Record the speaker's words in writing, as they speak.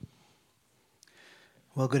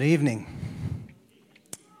Well, good evening.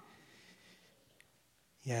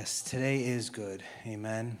 Yes, today is good.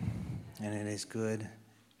 Amen. And it is good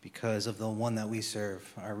because of the one that we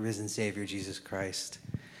serve, our risen Savior, Jesus Christ.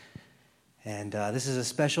 And this is a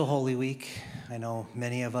special Holy Week. I know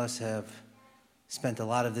many of us have spent a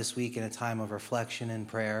lot of this week in a time of reflection and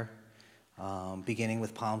prayer, beginning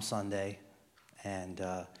with Palm Sunday and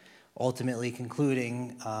ultimately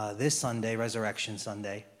concluding this Sunday, Resurrection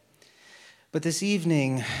Sunday. But this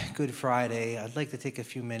evening, Good Friday, I'd like to take a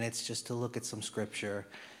few minutes just to look at some scripture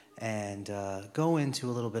and go into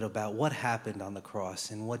a little bit about what happened on the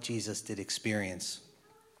cross and what Jesus did experience.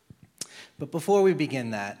 But before we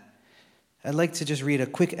begin that, I'd like to just read a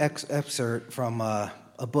quick excerpt from a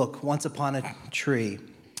book, Once Upon a Tree,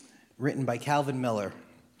 written by Calvin Miller,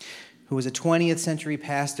 who was a 20th century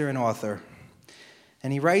pastor and author.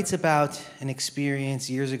 And he writes about an experience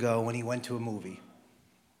years ago when he went to a movie.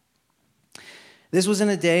 This was in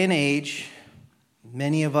a day and age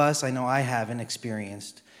many of us, I know I haven't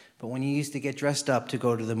experienced, but when you used to get dressed up to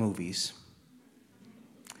go to the movies.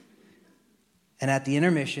 And at the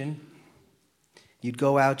intermission, you'd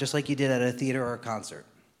go out just like you did at a theater or a concert.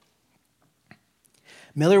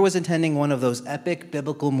 Miller was attending one of those epic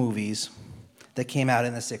biblical movies that came out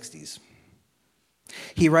in the 60s.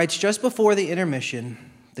 He writes, just before the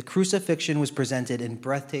intermission, the crucifixion was presented in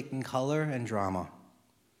breathtaking color and drama.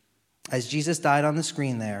 As Jesus died on the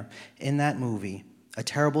screen there, in that movie, a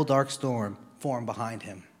terrible dark storm formed behind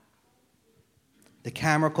him. The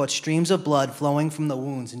camera caught streams of blood flowing from the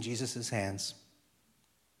wounds in Jesus' hands.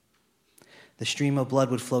 The stream of blood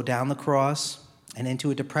would flow down the cross and into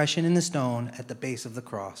a depression in the stone at the base of the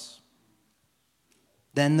cross.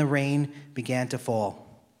 Then the rain began to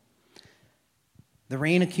fall. The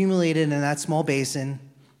rain accumulated in that small basin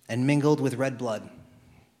and mingled with red blood.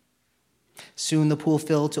 Soon the pool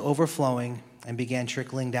filled to overflowing and began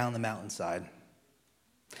trickling down the mountainside.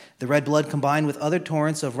 The red blood combined with other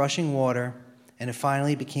torrents of rushing water, and it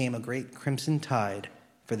finally became a great crimson tide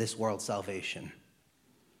for this world's salvation.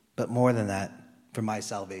 But more than that, for my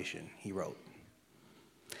salvation, he wrote.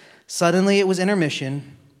 Suddenly it was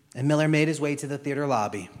intermission, and Miller made his way to the theater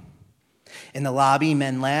lobby. In the lobby,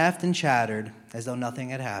 men laughed and chattered as though nothing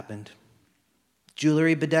had happened.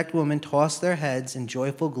 Jewelry-bedecked women tossed their heads in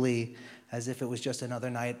joyful glee as if it was just another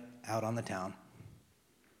night out on the town.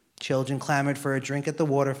 Children clamored for a drink at the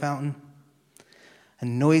water fountain. A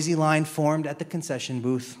noisy line formed at the concession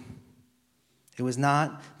booth. It was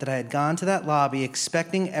not that I had gone to that lobby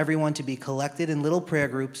expecting everyone to be collected in little prayer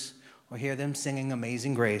groups or hear them singing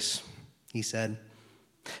Amazing Grace, he said.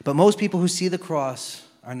 But most people who see the cross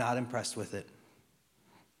are not impressed with it.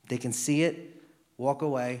 They can see it, walk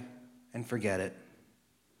away, and forget it.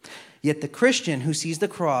 Yet the Christian who sees the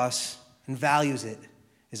cross and values it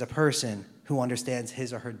is a person who understands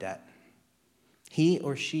his or her debt. He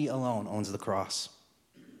or she alone owns the cross.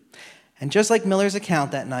 And just like Miller's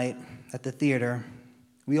account that night at the theater,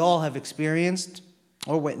 we all have experienced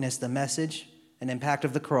or witnessed the message and impact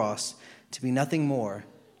of the cross to be nothing more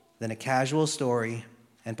than a casual story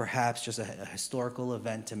and perhaps just a historical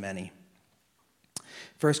event to many.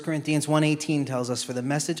 1 Corinthians 1:18 tells us, "For the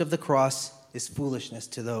message of the cross is foolishness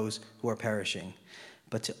to those who are perishing,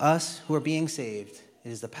 but to us who are being saved, it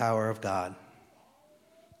is the power of God."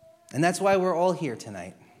 And that's why we're all here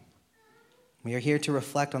tonight. We are here to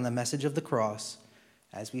reflect on the message of the cross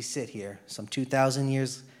as we sit here some 2,000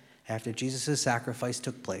 years after Jesus' sacrifice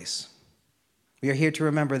took place. We are here to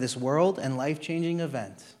remember this world and life-changing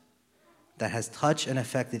event that has touched and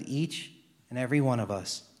affected each and every one of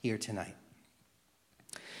us here tonight.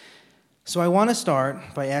 So I want to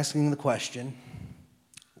start by asking the question,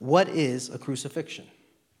 what is a crucifixion?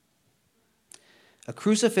 A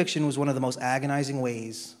crucifixion was one of the most agonizing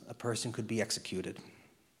ways a person could be executed.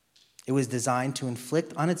 It was designed to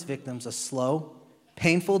inflict on its victims a slow,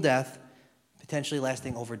 painful death, potentially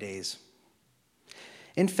lasting over days.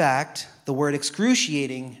 In fact, the word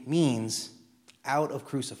excruciating means out of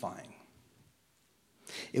crucifying.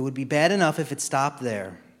 It would be bad enough if it stopped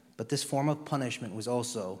there, but this form of punishment was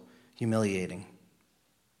also humiliating.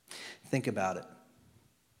 Think about it.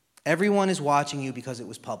 Everyone is watching you because it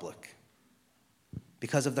was public.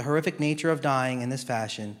 Because of the horrific nature of dying in this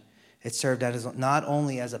fashion, it served as not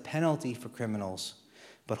only as a penalty for criminals,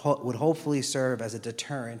 but would hopefully serve as a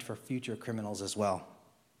deterrent for future criminals as well.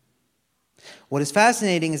 What is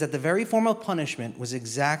fascinating is that the very form of punishment was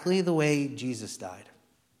exactly the way Jesus died.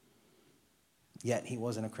 Yet he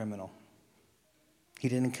wasn't a criminal. He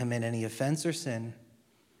didn't commit any offense or sin,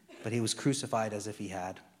 but he was crucified as if he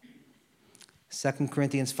had. 2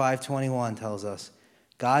 Corinthians 5:21 tells us,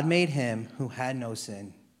 God made him who had no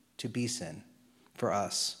sin to be sin, for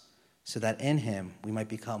us, so that in him we might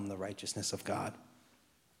become the righteousness of God.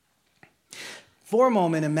 For a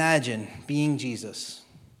moment, imagine being Jesus,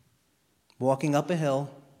 walking up a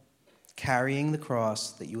hill, carrying the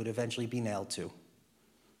cross that you would eventually be nailed to.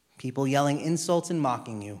 People yelling insults and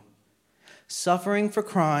mocking you, suffering for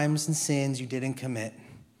crimes and sins you didn't commit,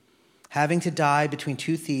 having to die between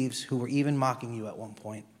two thieves who were even mocking you at one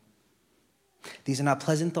point. These are not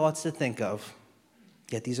pleasant thoughts to think of,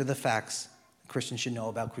 yet these are the facts Christians should know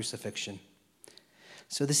about crucifixion.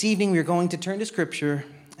 So this evening we are going to turn to Scripture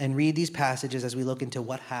and read these passages as we look into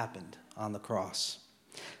what happened on the cross.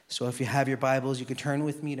 So if you have your Bibles, you can turn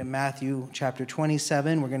with me to Matthew chapter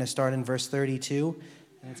 27. We're going to start in verse 32,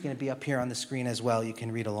 and it's going to be up here on the screen as well. You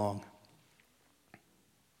can read along.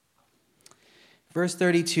 Verse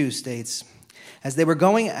 32 states, "As they were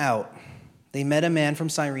going out, they met a man from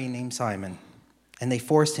Cyrene named Simon, and they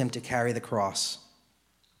forced him to carry the cross.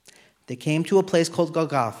 They came to a place called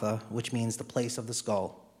Golgotha, which means the place of the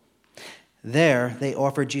skull. There they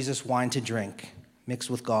offered Jesus wine to drink, mixed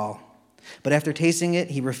with gall. But after tasting it,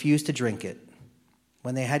 he refused to drink it.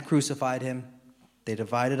 When they had crucified him, they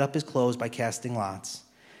divided up his clothes by casting lots,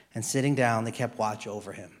 and sitting down, they kept watch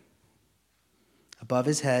over him. Above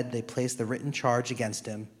his head, they placed the written charge against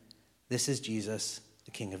him, 'This is Jesus,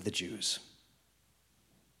 the King of the Jews.'"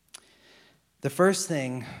 The first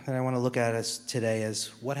thing that I want to look at today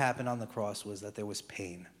is what happened on the cross was that there was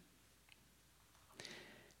pain.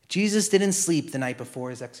 Jesus didn't sleep the night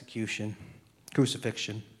before his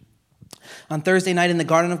crucifixion. On Thursday night in the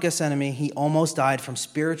Garden of Gethsemane, he almost died from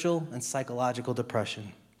spiritual and psychological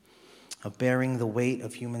depression of bearing the weight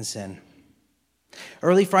of human sin.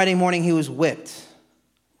 Early Friday morning, he was whipped,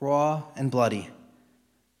 raw and bloody.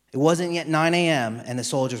 It wasn't yet 9 a.m., and the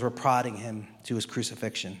soldiers were prodding him to his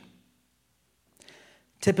crucifixion.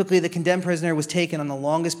 Typically, the condemned prisoner was taken on the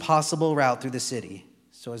longest possible route through the city,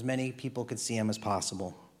 so as many people could see him as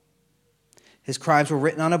possible. His crimes were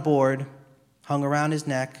written on a board, hung around his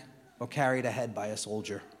neck, or carried ahead by a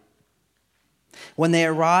soldier. When they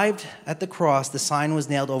arrived at the cross, the sign was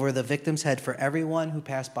nailed over the victim's head for everyone who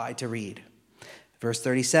passed by to read. Verse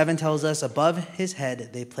 37 tells us, above his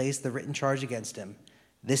head they placed the written charge against him.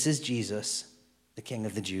 "This is Jesus, the King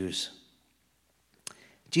of the Jews."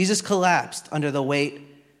 Jesus collapsed under the weight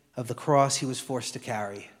of the cross he was forced to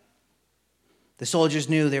carry. The soldiers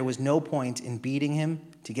knew there was no point in beating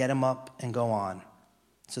him to get him up and go on,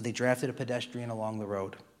 so they drafted a pedestrian along the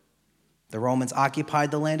road. The Romans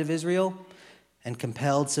occupied the land of Israel and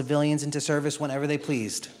compelled civilians into service whenever they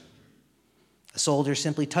pleased. A soldier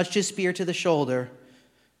simply touched his spear to the shoulder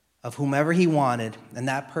of whomever he wanted, and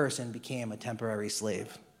that person became a temporary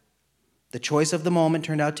slave. The choice of the moment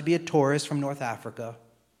turned out to be a tourist from North Africa.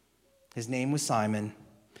 His name was Simon,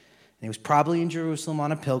 and he was probably in Jerusalem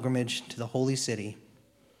on a pilgrimage to the holy city,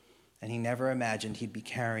 and he never imagined he'd be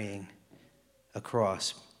carrying a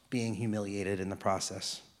cross, being humiliated in the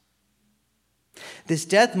process. This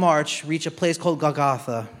death march reached a place called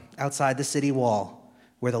Golgotha outside the city wall,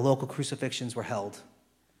 where the local crucifixions were held.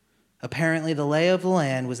 Apparently, the lay of the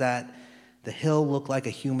land was that the hill looked like a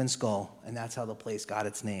human skull, and that's how the place got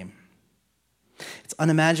its name. It's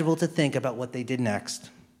unimaginable to think about what they did next.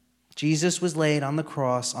 Jesus was laid on the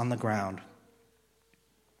cross on the ground.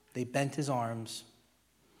 They bent his arms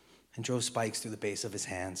and drove spikes through the base of his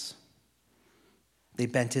hands. They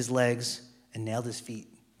bent his legs and nailed his feet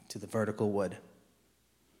to the vertical wood.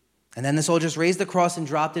 And then the soldiers raised the cross and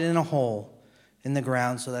dropped it in a hole in the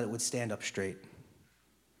ground so that it would stand up straight.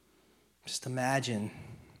 Just imagine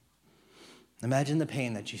the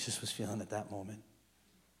pain that Jesus was feeling at that moment.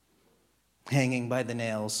 Hanging by the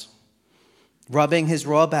nails, rubbing his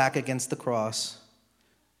raw back against the cross,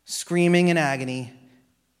 screaming in agony,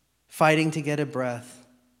 fighting to get a breath,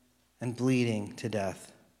 and bleeding to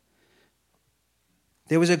death.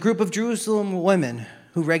 There was a group of Jerusalem women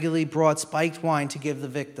who regularly brought spiked wine to give the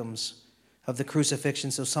victims of the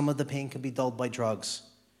crucifixion so some of the pain could be dulled by drugs.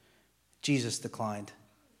 Jesus declined.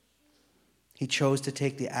 He chose to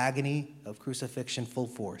take the agony of crucifixion full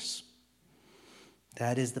force.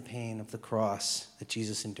 That is the pain of the cross that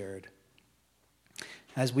Jesus endured.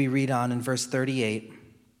 As we read on in verse 38,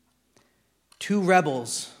 2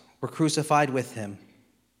 rebels were crucified with him,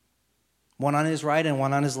 one on his right and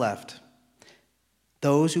one on his left.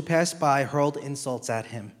 Those who passed by hurled insults at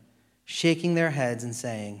him, shaking their heads and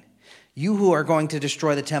saying, "You who are going to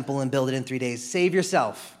destroy the temple and build it in 3 days, save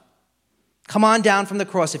yourself. Come on down from the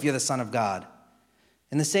cross if you're the Son of God."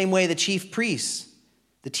 In the same way, the chief priests,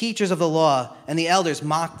 the teachers of the law, and the elders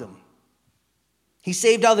mocked him. He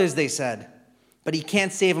saved others, they said, but he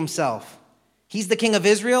can't save himself. He's the King of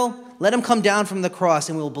Israel. Let him come down from the cross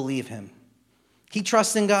and we'll believe him. He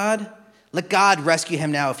trusts in God. Let God rescue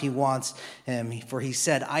him now if he wants him, for he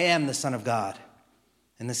said, I am the Son of God.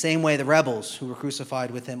 In the same way, the rebels who were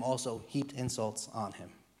crucified with him also heaped insults on him.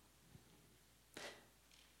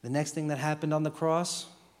 The next thing that happened on the cross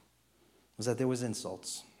was that there was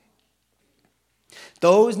insults.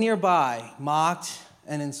 Those nearby mocked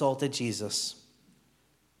and insulted Jesus.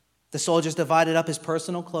 The soldiers divided up his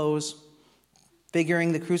personal clothes,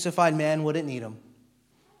 figuring the crucified man wouldn't need them.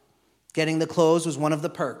 Getting the clothes was one of the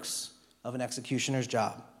perks of an executioner's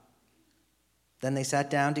job. Then they sat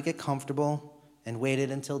down to get comfortable and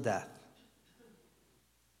waited until death.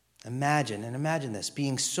 Imagine this,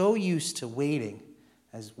 being so used to waiting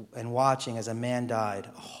and watching as a man died,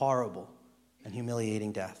 a horrible and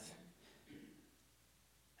humiliating death.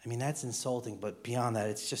 I mean, that's insulting, but beyond that,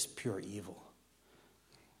 it's just pure evil.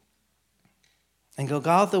 And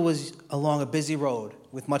Golgotha was along a busy road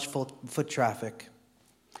with much foot traffic.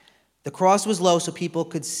 The cross was low so people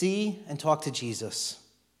could see and talk to Jesus.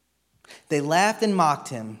 They laughed and mocked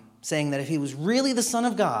him, saying that if he was really the Son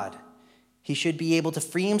of God, he should be able to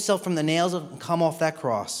free himself from the nails and come off that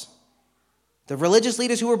cross. The religious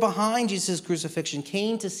leaders who were behind Jesus' crucifixion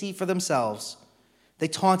came to see for themselves. They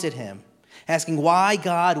taunted him, asking why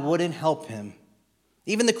God wouldn't help him.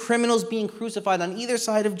 Even the criminals being crucified on either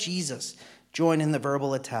side of Jesus joined in the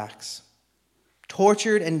verbal attacks.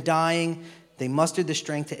 Tortured and dying, they mustered the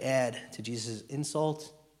strength to add to Jesus'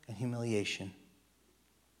 insult and humiliation.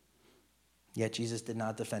 Yet Jesus did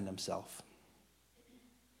not defend himself.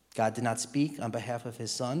 God did not speak on behalf of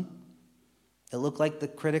his Son. It looked like the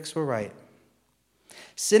critics were right.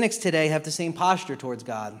 Cynics today have the same posture towards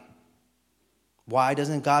God. Why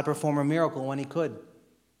doesn't God perform a miracle when he could?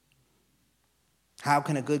 How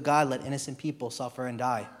can a good God let innocent people suffer and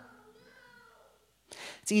die?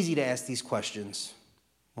 It's easy to ask these questions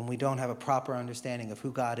when we don't have a proper understanding of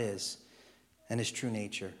who God is and his true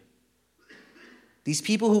nature. These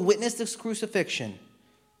people who witnessed this crucifixion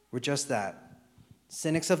were just that,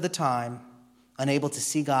 cynics of the time, unable to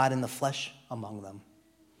see God in the flesh among them.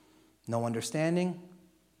 No understanding,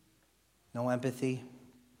 no empathy.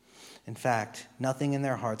 In fact, nothing in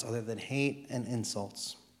their hearts other than hate and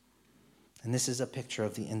insults. And this is a picture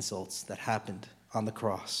of the insults that happened on the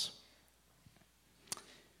cross.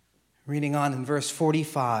 Reading on in verse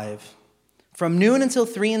 45, from noon until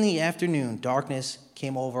 3 p.m, darkness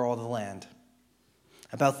came over all the land.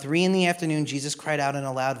 About 3 p.m, Jesus cried out in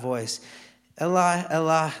a loud voice, Eli,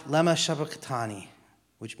 Eli, lema sabachthani,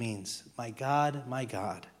 which means, my God,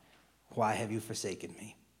 why have you forsaken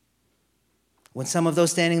me? When some of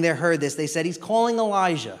those standing there heard this, they said, he's calling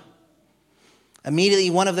Elijah. Immediately,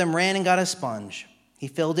 one of them ran and got a sponge. He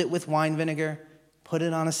filled it with wine vinegar, put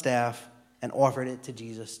it on a staff, and offered it to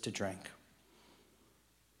Jesus to drink.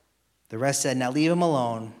 The rest said, now leave him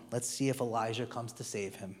alone. Let's see if Elijah comes to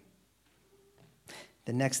save him.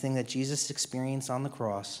 The next thing that Jesus experienced on the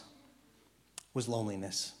cross was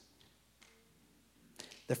loneliness.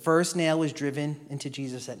 The first nail was driven into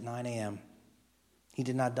Jesus at 9 a.m. He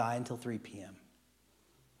did not die until 3 p.m.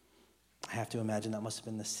 I have to imagine that must have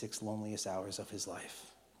been the 6 loneliest hours of his life.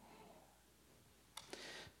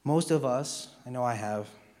 Most of us, I know I have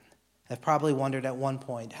probably wondered at one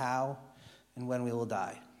point how and when we will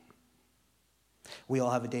die. We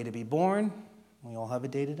all have a day to be born. We all have a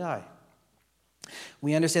day to die.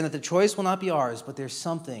 We understand that the choice will not be ours, but there's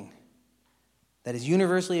something that is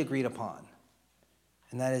universally agreed upon,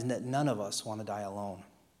 and that is that none of us want to die alone.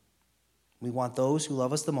 We want those who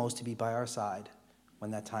love us the most to be by our side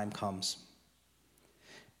when that time comes.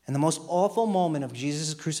 And the most awful moment of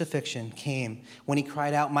Jesus' crucifixion came when he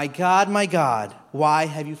cried out, my God, why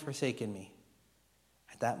have you forsaken me?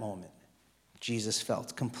 At that moment, Jesus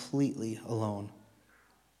felt completely alone.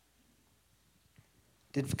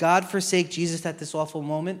 Did God forsake Jesus at this awful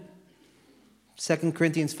moment? 2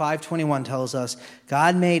 Corinthians 5:21 tells us,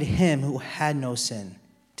 God made him who had no sin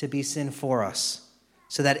to be sin for us,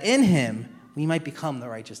 so that in him we might become the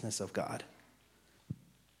righteousness of God.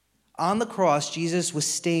 On the cross, Jesus was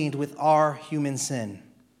stained with our human sin.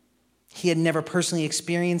 He had never personally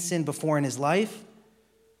experienced sin before in his life.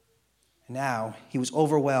 Now he was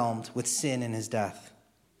overwhelmed with sin in his death.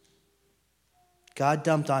 God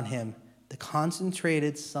dumped on him the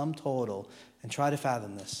concentrated sum total, and try to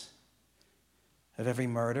fathom this, of every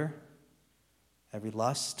murder, every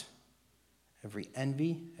lust, every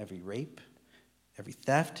envy, every rape, every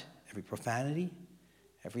theft, every profanity,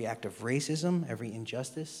 every act of racism, every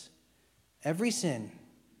injustice, every sin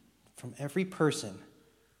from every person,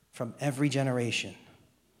 from every generation.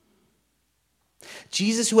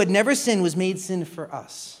 Jesus, who had never sinned, was made sin for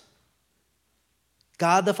us.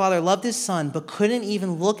 God the Father loved his Son, but couldn't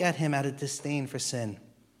even look at him out of disdain for sin.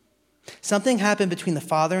 Something happened between the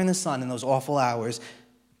Father and the Son in those awful hours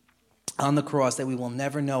on the cross that we will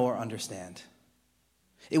never know or understand.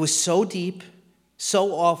 It was so deep,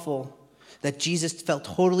 so awful, that Jesus felt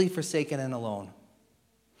totally forsaken and alone.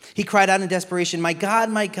 He cried out in desperation, my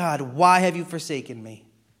God, why have you forsaken me?"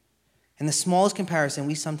 In the smallest comparison,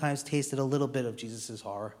 we sometimes tasted a little bit of Jesus'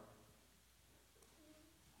 horror.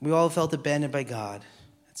 We all felt abandoned by God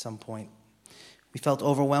at some point. We felt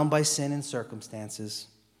overwhelmed by sin and circumstances,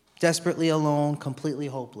 desperately alone, completely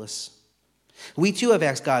hopeless. We too have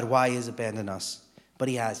asked God why he has abandoned us, but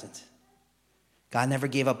he hasn't. God never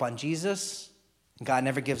gave up on Jesus, and God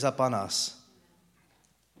never gives up on us.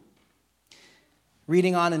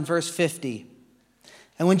 Reading on in verse 50.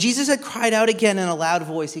 "And when Jesus had cried out again in a loud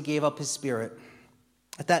voice, he gave up his spirit.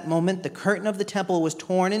 At that moment, the curtain of the temple was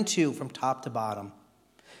torn in two from top to bottom.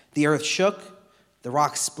 The earth shook, the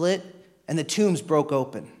rocks split, and the tombs broke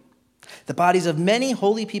open. The bodies of many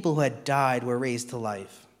holy people who had died were raised to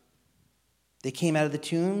life. They came out of the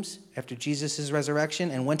tombs after Jesus'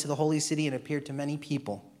 resurrection and went to the holy city and appeared to many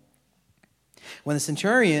people. When the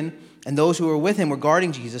centurion and those who were with him were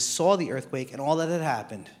guarding Jesus saw the earthquake and all that had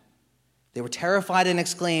happened, they were terrified and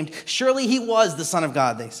exclaimed, 'Surely he was the Son of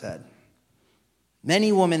God,' they said.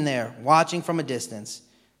 Many women there, watching from a distance,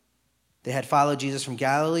 they had followed Jesus from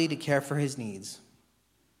Galilee to care for his needs.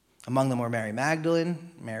 Among them were Mary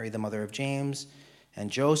Magdalene, Mary the mother of James,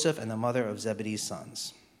 and Joseph, and the mother of Zebedee's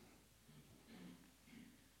sons."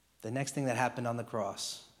 The next thing that happened on the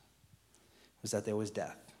cross was that there was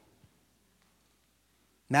death.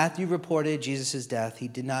 Matthew reported Jesus' death. He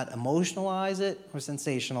did not emotionalize it or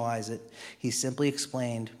sensationalize it. He simply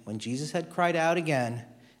explained when Jesus had cried out again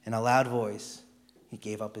in a loud voice, he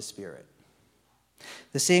gave up his spirit.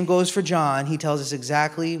 The same goes for John. He tells us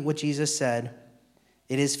exactly what Jesus said.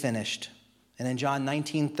 It is finished. And in John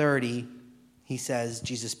 19:30, he says,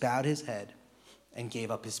 Jesus bowed his head and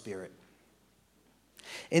gave up his spirit.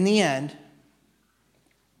 In the end,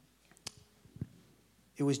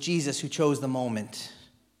 it was Jesus who chose the moment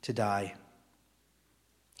to die.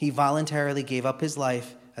 He voluntarily gave up his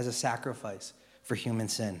life as a sacrifice for human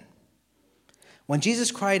sin. When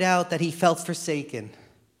Jesus cried out that he felt forsaken,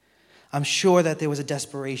 I'm sure that there was a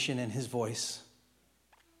desperation in his voice.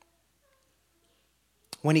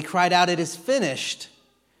 When he cried out, "It is finished,"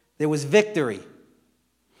 there was victory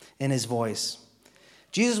in his voice.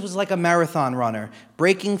 Jesus was like a marathon runner,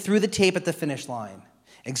 breaking through the tape at the finish line.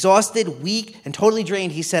 Exhausted, weak, and totally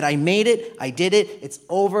drained, he said, "I made it, I did it, it's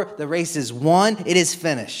over, the race is won, it is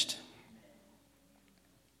finished."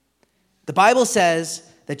 The Bible says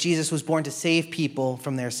that Jesus was born to save people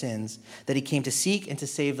from their sins, that he came to seek and to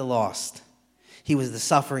save the lost. He was the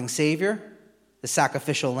suffering Savior, the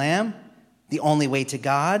sacrificial lamb, the only way to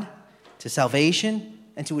God, to salvation,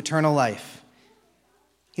 and to eternal life.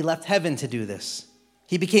 He left heaven to do this.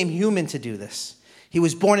 He became human to do this. He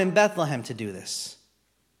was born in Bethlehem to do this.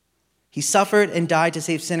 He suffered and died to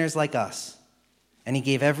save sinners like us. And he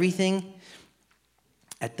gave everything.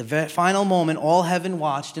 At the final moment, all heaven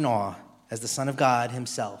watched in awe as the Son of God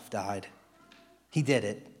himself died. He did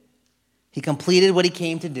it. He completed what he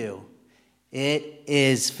came to do. It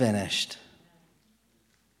is finished.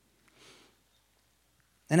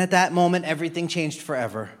 And at that moment, everything changed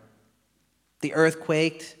forever. The earth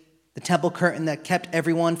quaked. The temple curtain that kept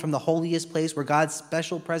everyone from the holiest place where God's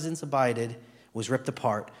special presence abided was ripped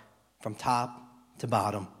apart from top to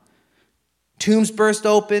bottom. Tombs burst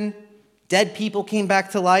open. Dead people came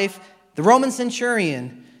back to life. The Roman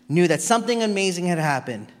centurion knew that something amazing had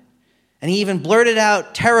happened. And he even blurted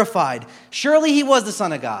out, terrified, "Surely he was the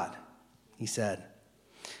Son of God," he said.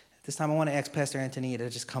 At this time, I want to ask Pastor Anthony to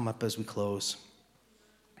just come up as we close.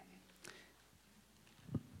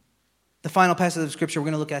 The final passage of Scripture we're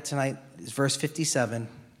going to look at tonight is verse 57.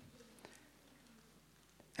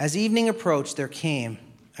 As evening approached, there came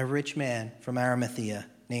a rich man from Arimathea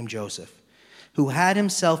named Joseph, who had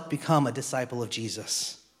himself become a disciple of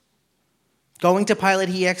Jesus. Going to Pilate,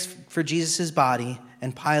 he asked for Jesus' body,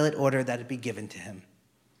 and Pilate ordered that it be given to him.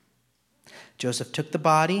 Joseph took the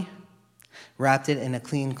body, wrapped it in a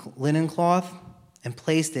clean linen cloth, and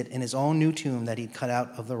placed it in his own new tomb that he'd cut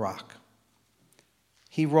out of the rock.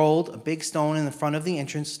 He rolled a big stone in the front of the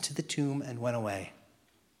entrance to the tomb and went away.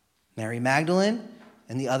 Mary Magdalene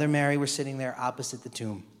and the other Mary were sitting there opposite the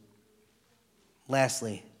tomb.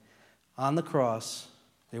 Lastly, on the cross,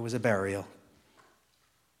 there was a burial.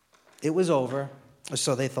 It was over, or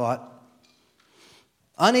so they thought.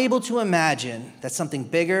 Unable to imagine that something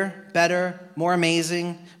bigger, better, more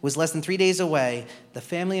amazing was less than 3 days away, the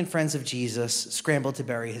family and friends of Jesus scrambled to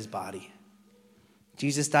bury his body.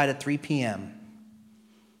 Jesus died at 3 p.m.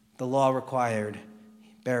 The law required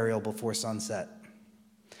burial before sunset.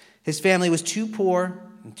 His family was too poor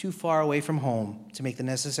and too far away from home to make the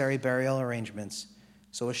necessary burial arrangements,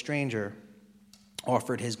 so a stranger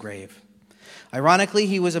offered his grave. Ironically,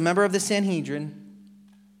 he was a member of the Sanhedrin,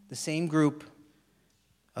 the same group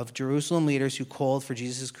of Jerusalem leaders who called for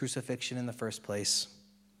Jesus' crucifixion in the first place.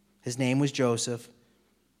 His name was Joseph.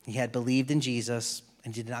 He had believed in Jesus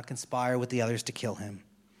and did not conspire with the others to kill him.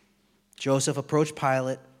 Joseph approached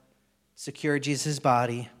Pilate, secured Jesus'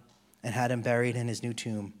 body, and had him buried in his new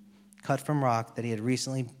tomb, cut from rock that he had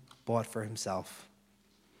recently bought for himself.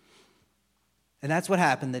 And that's what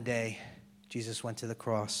happened the day Jesus went to the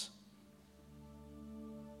cross.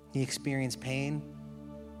 He experienced pain,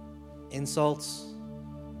 insults,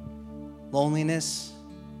 loneliness,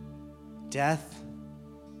 death,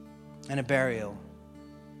 and a burial.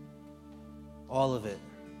 All of it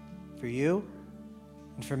for you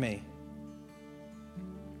and for me.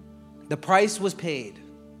 The price was paid,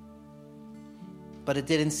 but it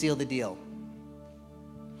didn't seal the deal.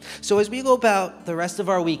 So as we go about the rest of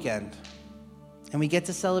our weekend, and we get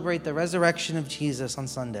to celebrate the resurrection of Jesus on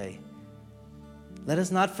Sunday, let us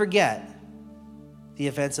not forget the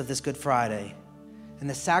events of this Good Friday and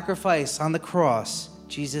the sacrifice on the cross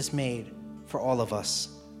Jesus made for all of us.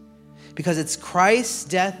 Because it's Christ's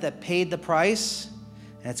death that paid the price,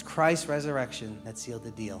 and it's Christ's resurrection that sealed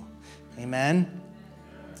the deal. Amen?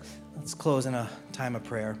 Let's close in a time of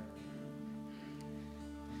prayer.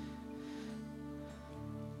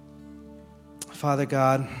 Father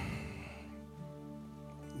God,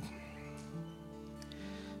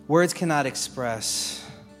 words cannot express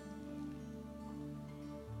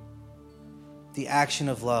the action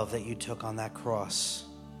of love that you took on that cross,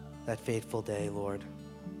 that fateful day, Lord.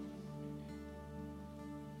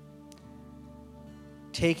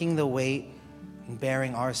 Taking the weight and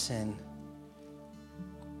bearing our sin,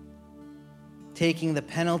 taking the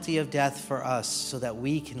penalty of death for us so that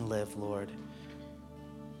we can live, Lord,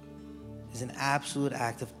 is an absolute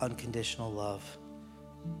act of unconditional love.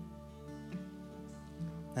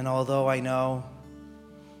 And although I know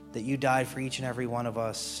that you died for each and every one of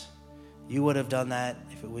us, you would have done that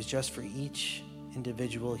if it was just for each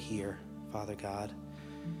individual here, Father God.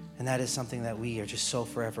 And that is something that we are just so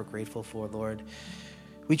forever grateful for, Lord.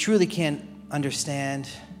 We truly can't understand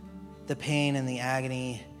the pain and the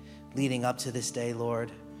agony leading up to this day, Lord,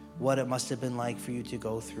 what it must have been like for you to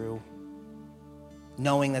go through,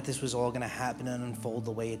 knowing that this was all going to happen and unfold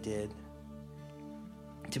the way it did,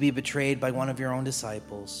 to be betrayed by one of your own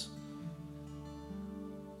disciples.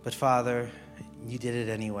 But Father, you did it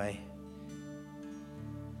anyway,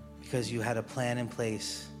 because you had a plan in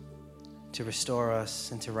place to restore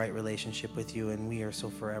us and to right relationship with you, and we are so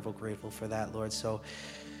forever grateful for that, Lord. So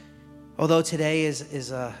although today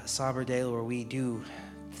is a somber day where we do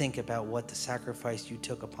think about what the sacrifice you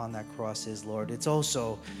took upon that cross is, Lord, it's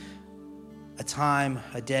also a time,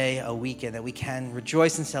 a day, a weekend that we can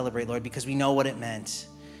rejoice and celebrate, Lord, because we know what it meant.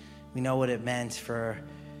 We know what it meant for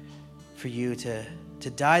you to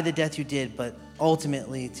die the death you did, but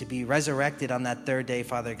ultimately to be resurrected on that third day,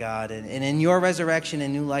 Father God. And in your resurrection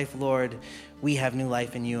and new life, Lord, we have new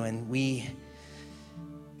life in you, and we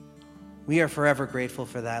are forever grateful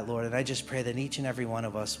for that, Lord. And I just pray that each and every one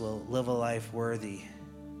of us will live a life worthy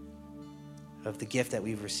of the gift that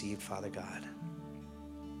we've received, Father God.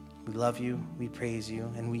 We love you, we praise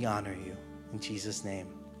you, and we honor you. In Jesus' name,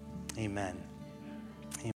 amen.